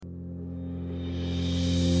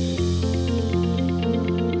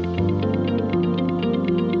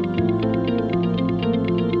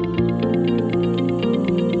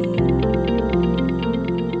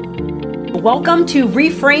Welcome to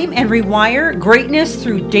Reframe and Rewire Greatness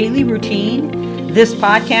Through Daily Routine. This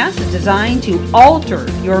podcast is designed to alter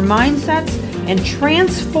your mindsets and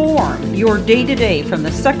transform your day-to-day from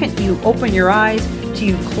the second you open your eyes to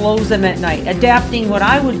you close them at night, adapting what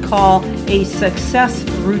I would call a success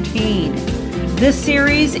routine. This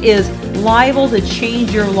series is liable to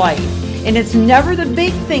change your life, and it's never the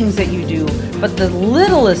big things that you do, but the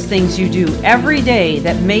littlest things you do every day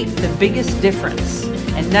that make the biggest difference.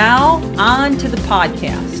 And now, on to the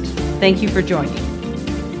podcast. Thank you for joining.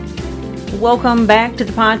 Welcome back to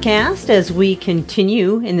the podcast as we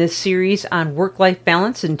continue in this series on work-life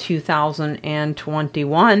balance in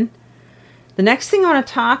 2021. The next thing I want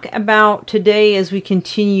to talk about today as we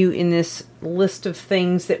continue in this list of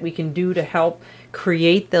things that we can do to help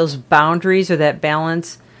create those boundaries or that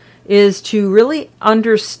balance is to really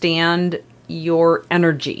understand your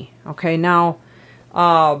energy. Okay, now,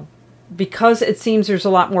 because it seems there's a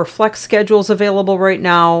lot more flex schedules available right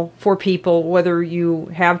now for people, whether you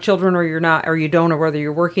have children or you're not, or you don't, or whether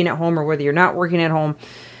you're working at home or whether you're not working at home,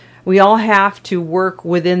 we all have to work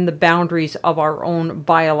within the boundaries of our own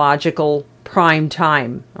biological prime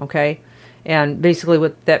time, okay? And basically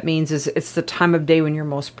what that means is it's the time of day when you're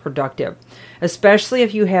most productive, especially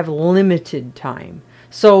if you have limited time.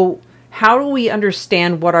 So how do we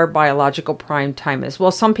understand what our biological prime time is?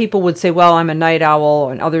 Well, some people would say, well, I'm a night owl,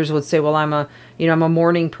 and others would say, well, I'm a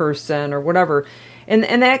morning person or whatever. And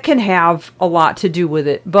that can have a lot to do with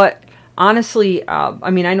it. But honestly,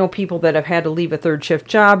 I know people that have had to leave a third shift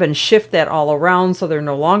job and shift that all around, so they're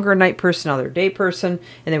no longer a night person, now they're a day person,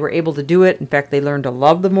 and they were able to do it. In fact, they learned to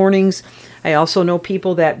love the mornings. I also know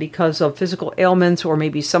people that because of physical ailments or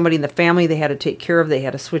maybe somebody in the family they had to take care of, they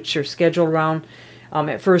had to switch their schedule around.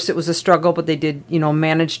 At first it was a struggle, but they did,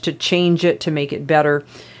 manage to change it to make it better.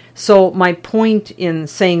 So my point in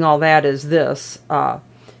saying all that is this,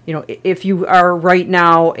 if you are right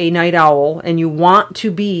now a night owl and you want to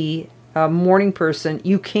be a morning person,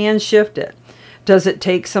 you can shift it. Does it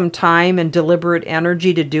take some time and deliberate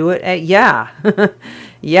energy to do it? Yeah.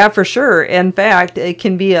 Yeah, for sure. In fact, it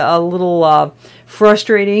can be a little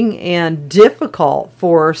frustrating and difficult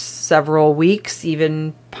for several weeks,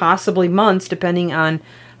 even possibly months, depending on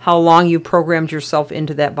how long you programmed yourself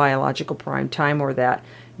into that biological prime time or that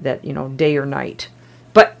day or night.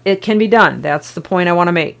 But it can be done. That's the point I want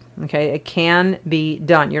to make. Okay, it can be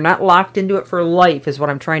done. You're not locked into it for life, is what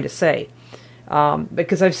I'm trying to say.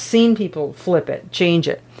 Because I've seen people flip it, change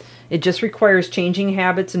it. It just requires changing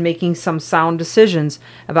habits and making some sound decisions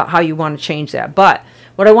about how you want to change that. But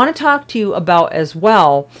what I want to talk to you about as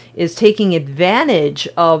well is taking advantage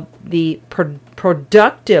of the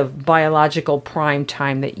productive biological prime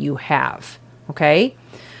time that you have. Okay?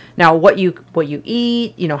 Now, what you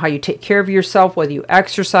eat, how you take care of yourself, whether you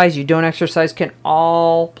exercise, you don't exercise, can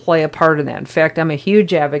all play a part in that. In fact, I'm a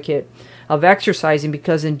huge advocate of exercising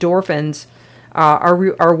because endorphins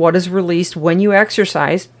are what is released when you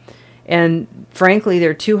exercise. And frankly,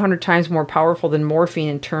 they're 200 times more powerful than morphine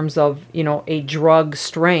in terms of, a drug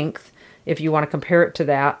strength, if you want to compare it to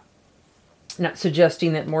that. Not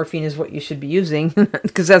suggesting that morphine is what you should be using,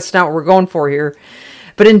 because that's not what we're going for here.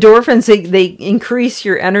 But endorphins, they increase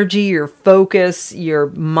your energy, your focus, your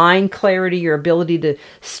mind clarity, your ability to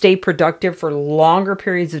stay productive for longer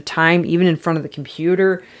periods of time, even in front of the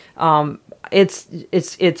computer.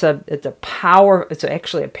 It's a power. It's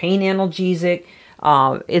actually a pain analgesic.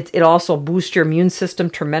 It also boosts your immune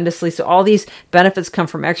system tremendously. So all these benefits come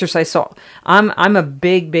from exercise. So I'm a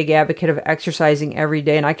big advocate of exercising every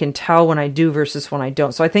day, and I can tell when I do versus when I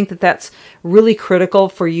don't. So I think that that's really critical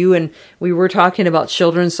for you. And we were talking about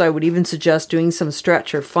children, so I would even suggest doing some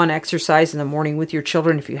stretch or fun exercise in the morning with your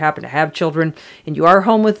children if you happen to have children and you are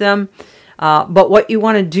home with them. But what you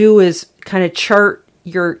want to do is kind of chart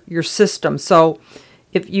your system. So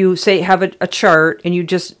if you say have a chart and you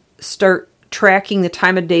just start tracking the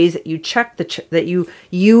time of days that you check that you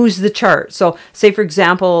use the chart. So say, for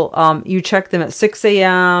example, you check them at 6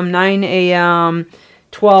 a.m., 9 a.m.,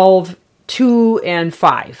 12, 2, and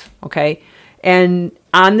 5, okay? And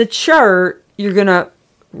on the chart, you're going to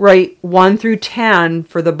write 1 through 10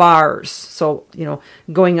 for the bars. So,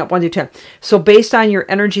 going up 1 through 10. So based on your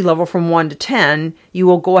energy level from 1 to 10, you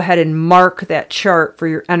will go ahead and mark that chart for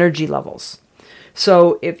your energy levels.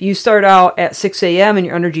 So if you start out at 6 a.m. and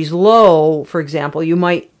your energy's low, for example, you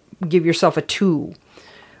might give yourself a 2.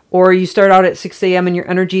 Or you start out at 6 a.m. and your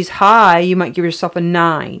energy's high, you might give yourself a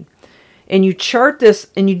 9. And you chart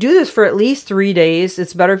this, and you do this for at least 3 days.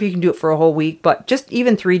 It's better if you can do it for a whole week, but just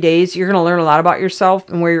even 3 days, you're going to learn a lot about yourself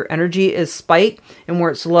and where your energy is spiked and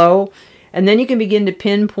where it's low. And then you can begin to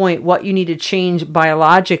pinpoint what you need to change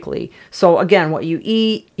biologically. So again, what you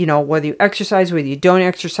eat, whether you exercise, whether you don't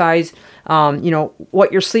exercise,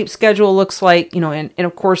 what your sleep schedule looks like, and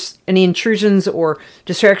of course, any intrusions or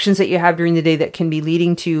distractions that you have during the day that can be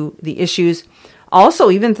leading to the issues. Also,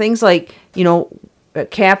 even things like,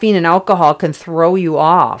 caffeine and alcohol can throw you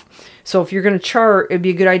off. So if you're going to chart, it'd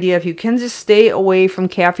be a good idea if you can just stay away from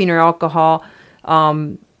caffeine or alcohol,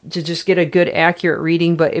 to just get a good accurate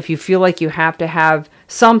reading. But if you feel like you have to have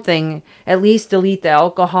something, at least delete the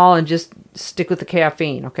alcohol and just stick with the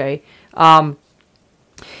caffeine. Okay.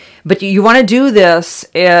 But you want to do this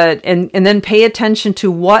and then pay attention to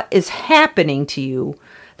what is happening to you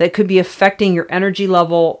that could be affecting your energy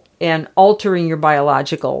level and altering your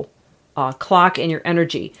biological clock and your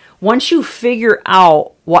energy. Once you figure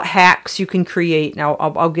out what hacks you can create, now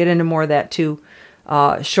I'll get into more of that too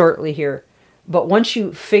shortly here. But once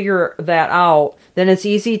you figure that out, then it's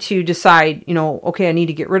easy to decide, okay, I need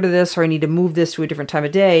to get rid of this or I need to move this to a different time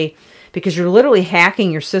of day, because you're literally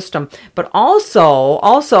hacking your system. But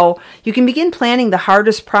also you can begin planning the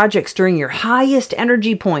hardest projects during your highest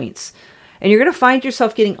energy points. And you're going to find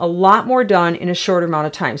yourself getting a lot more done in a shorter amount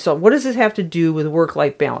of time. So what does this have to do with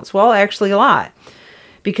work-life balance? Well, actually a lot.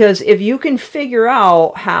 Because if you can figure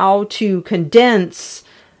out how to condense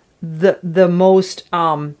the most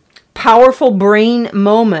powerful brain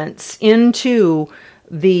moments into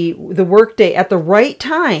the workday at the right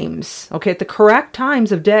times, okay, at the correct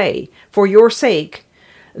times of day for your sake,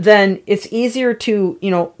 then it's easier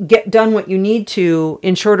to, get done what you need to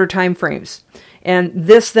in shorter time frames. And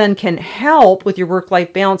this then can help with your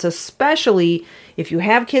work-life balance, especially if you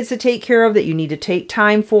have kids to take care of that you need to take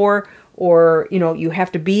time for, or, you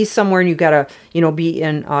have to be somewhere and you got to, be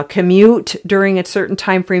in a commute during a certain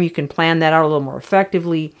time frame. You can plan that out a little more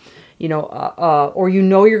effectively. Or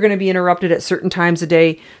you're going to be interrupted at certain times a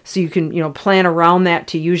day, so you can, plan around that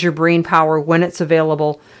to use your brain power when it's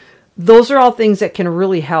available. Those are all things that can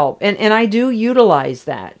really help. And I do utilize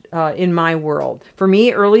that in my world. For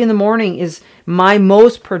me, early in the morning is my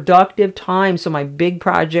most productive time. So my big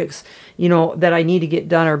projects, that I need to get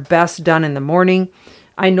done are best done in the morning.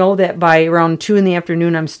 I know that by around 2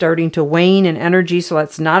 p.m, I'm starting to wane in energy. So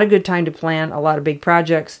that's not a good time to plan a lot of big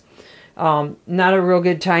projects. Not a real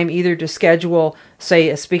good time either to schedule, say,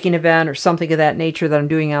 a speaking event or something of that nature that I'm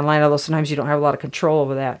doing online, although sometimes you don't have a lot of control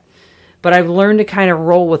over that. But I've learned to kind of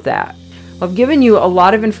roll with that. I've given you a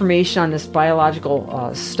lot of information on this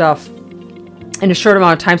biological stuff in a short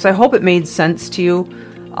amount of time, so I hope it made sense to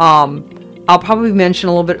you. I'll probably mention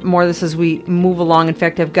a little bit more of this as we move along. In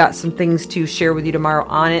fact, I've got some things to share with you tomorrow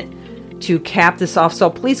on it to cap this off. So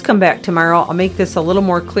please come back tomorrow. I'll make this a little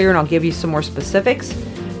more clear and I'll give you some more specifics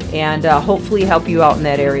and hopefully help you out in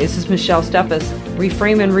that area. This is Michelle Steffes,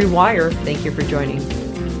 Reframe and Rewire. Thank you for joining.